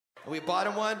We bought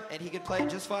him one, and he could play it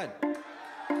just fine.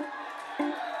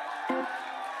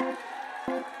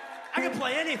 I can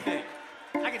play anything.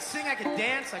 I can sing, I can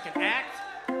dance, I can act.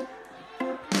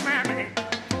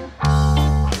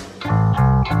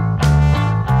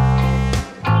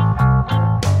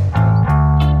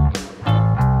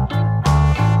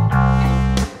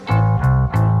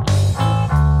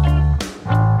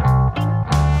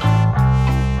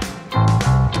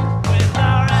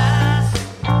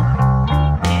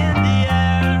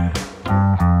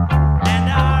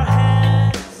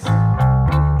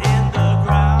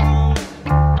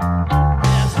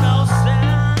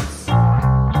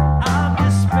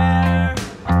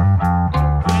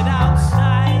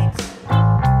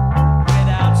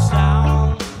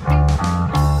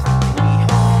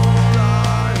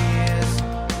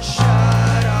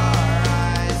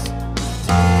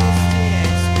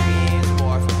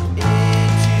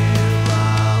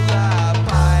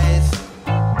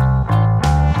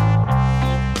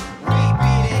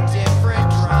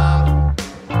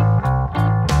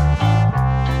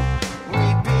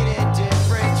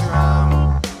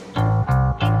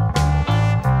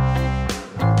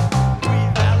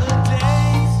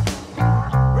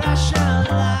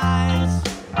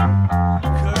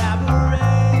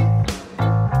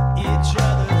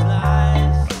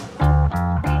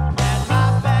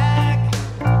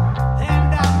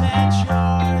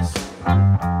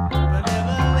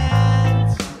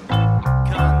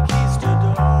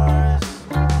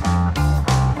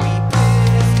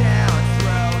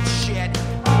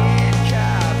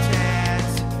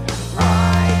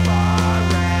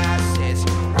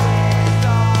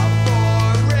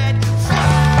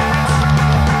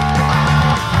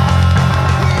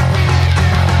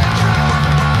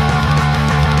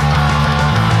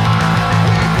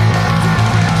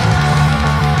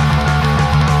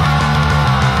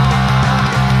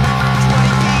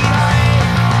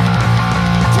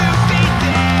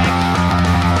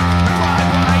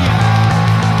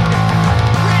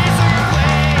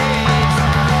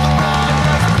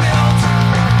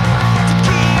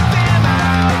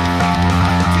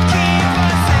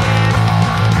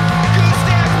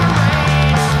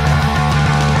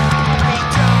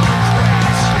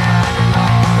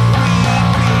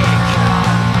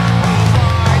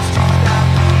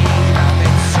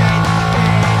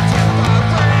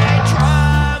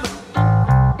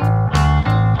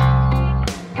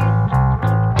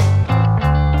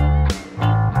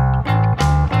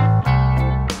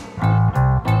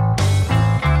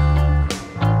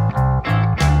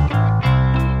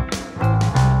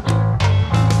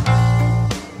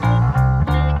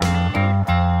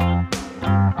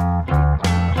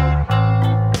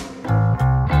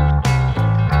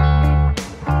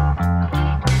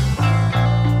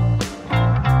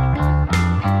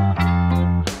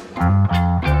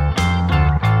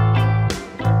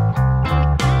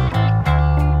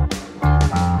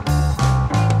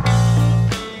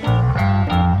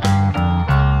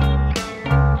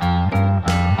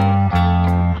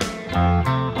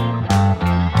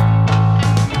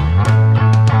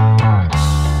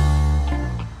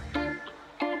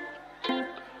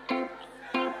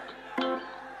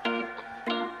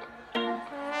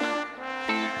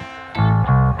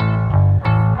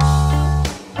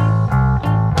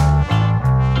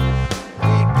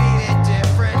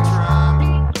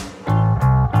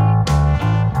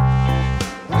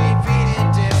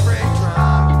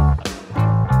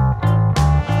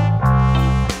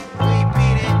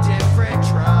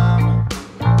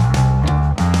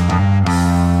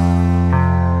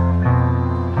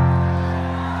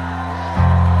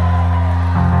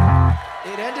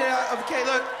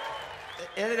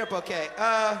 Okay.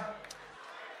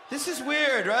 This is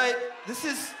weird, right? This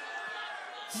is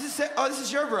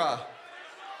your bra.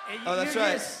 Oh, that's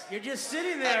right. You're just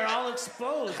sitting there all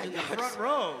exposed in the front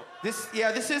row. This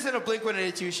isn't a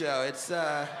Blink-182 show. It's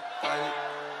no,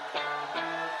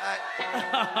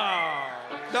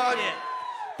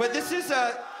 but this is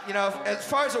as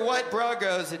far as a white bra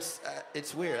goes,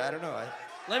 it's weird. I don't know.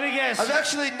 Let me guess. I've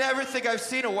actually never think I've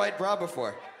seen a white bra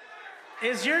before.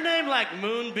 Is your name like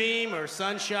Moonbeam or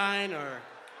Sunshine or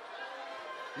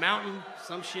Mountain,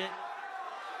 some shit?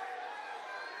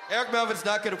 Eric Melvin's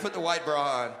not going to put the white bra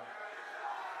on.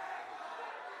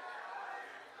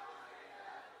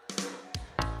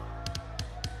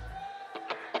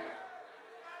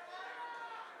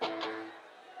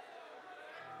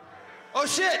 Oh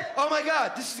shit! Oh my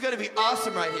God, this is going to be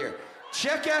awesome right here.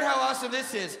 Check out how awesome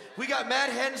this is. We got Matt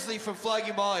Hensley from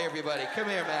Flogging Molly, everybody. Come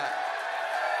here, Matt.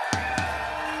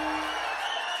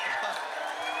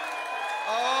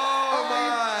 Oh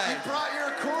my! You brought your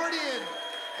accordion.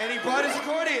 And he brought his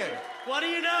accordion. What do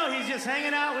you know? He's just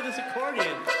hanging out with his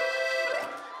accordion.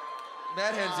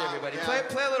 Matt Hens, everybody. Yeah.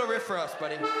 Play a little riff for us,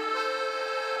 buddy.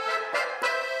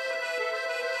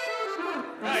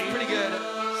 Right, Pretty good.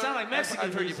 Sound like Mexican.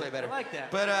 I've heard you music. play better. I like that.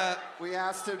 But We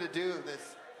asked him to do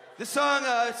this. this song,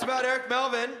 it's about Eric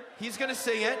Melvin. He's gonna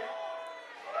sing it.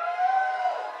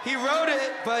 He wrote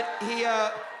it, but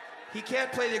he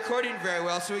can't play the accordion very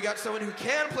well, so we got someone who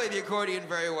can play the accordion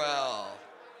very well.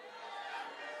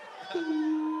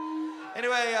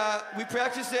 Anyway, we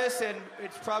practiced this, and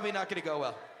it's probably not gonna go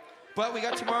well. But we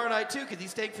got tomorrow night too, because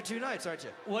he's staying for 2 nights, aren't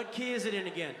you? What key is it in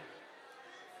again?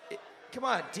 Come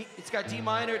on, it's got D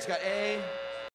minor, it's got A.